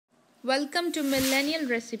Welcome to Millennial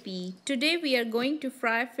Recipe. Today we are going to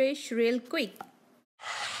fry fish real quick.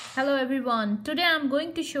 Hello everyone. Today I'm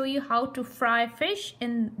going to show you how to fry fish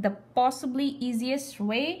in the possibly easiest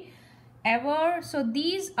way ever. So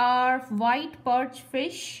these are white perch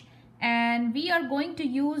fish and we are going to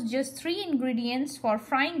use just 3 ingredients for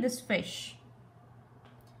frying this fish.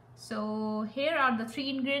 So here are the 3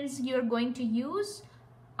 ingredients you are going to use: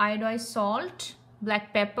 iodized salt,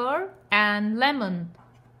 black pepper and lemon.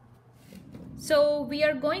 So we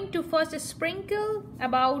are going to first sprinkle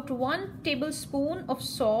about 1 tablespoon of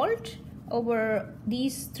salt over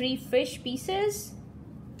these 3 fish pieces.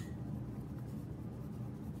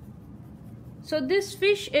 So this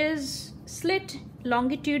fish is slit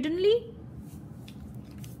longitudinally,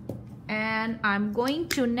 and I'm going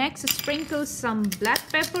to next sprinkle some black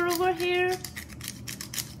pepper over here.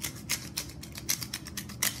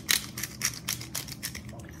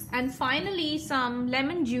 And finally some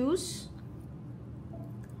lemon juice.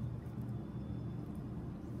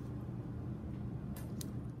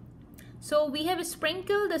 So we have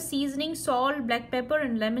sprinkled the seasoning, salt, black pepper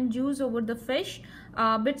and lemon juice over the fish.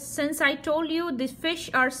 But since I told you the fish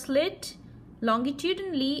are slit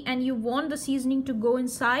longitudinally and you want the seasoning to go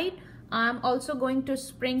inside, I'm also going to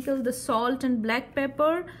sprinkle the salt and black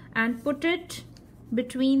pepper and put it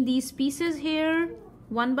between these pieces here,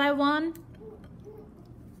 one by one.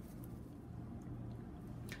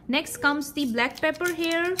 Next comes the black pepper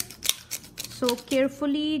here. So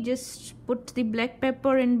carefully just put the black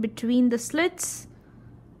pepper in between the slits,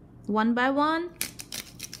 one by one.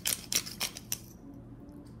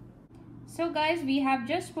 So guys, we have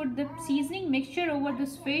just put the seasoning mixture over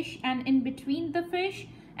this fish and in between the fish,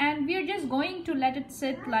 and we are just going to let it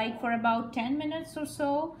sit like for about 10 minutes or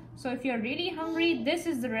so. So if you're really hungry, this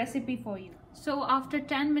is the recipe for you. So after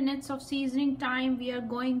 10 minutes of seasoning time, we are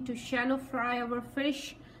going to shallow fry our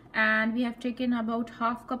fish. And we have taken about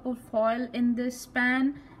half cup of oil in this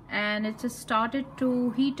pan and it has started to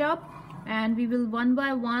heat up, and we will one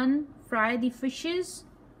by one fry the fishes.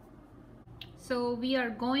 So we are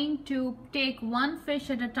going to take one fish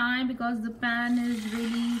at a time because the pan is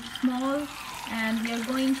really small, and we are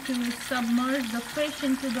going to submerge the fish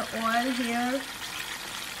into the oil here,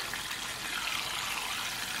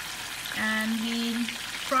 and we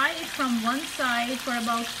fry it from one side for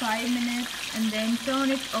about 5 minutes and then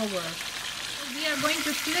turn it over. So we are going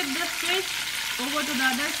to flip the fish over to the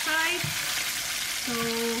other side. So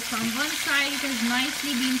from one side it has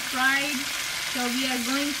nicely been fried. So we are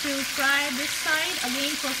going to fry this side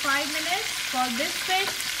again for 5 minutes for this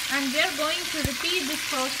fish, and we are going to repeat this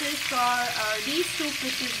process for these 2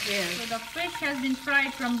 fishes here. So the fish has been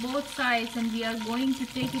fried from both sides and we are going to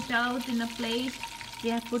take it out in a plate. We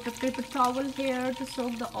have put a paper towel here to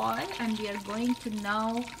soak the oil, and we are going to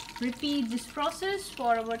now repeat this process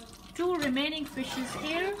for our 2 remaining fishes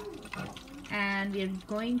here, and we are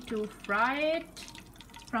going to fry it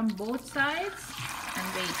from both sides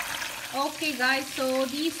and wait. Okay guys, so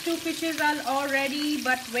these 2 fishes are all ready,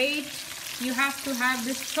 but wait, you have to have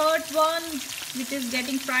this 3rd one which is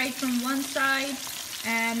getting fried from one side,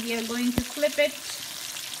 and we are going to flip it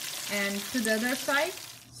and to the other side.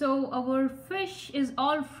 So our fish is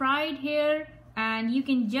all fried here, and you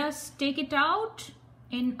can just take it out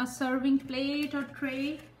in a serving plate or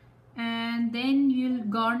tray, and then you'll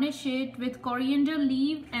garnish it with coriander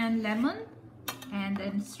leaf and lemon, and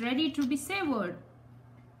then it's ready to be savored.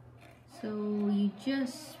 So you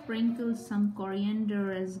just sprinkle some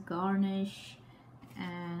coriander as garnish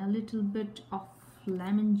and a little bit of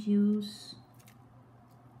lemon juice,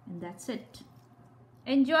 and that's it.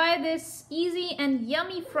 Enjoy this easy and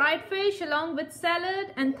yummy fried fish along with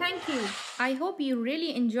salad, and thank you. I hope you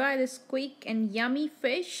really enjoy this quick and yummy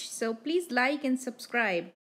fish. So please like and subscribe.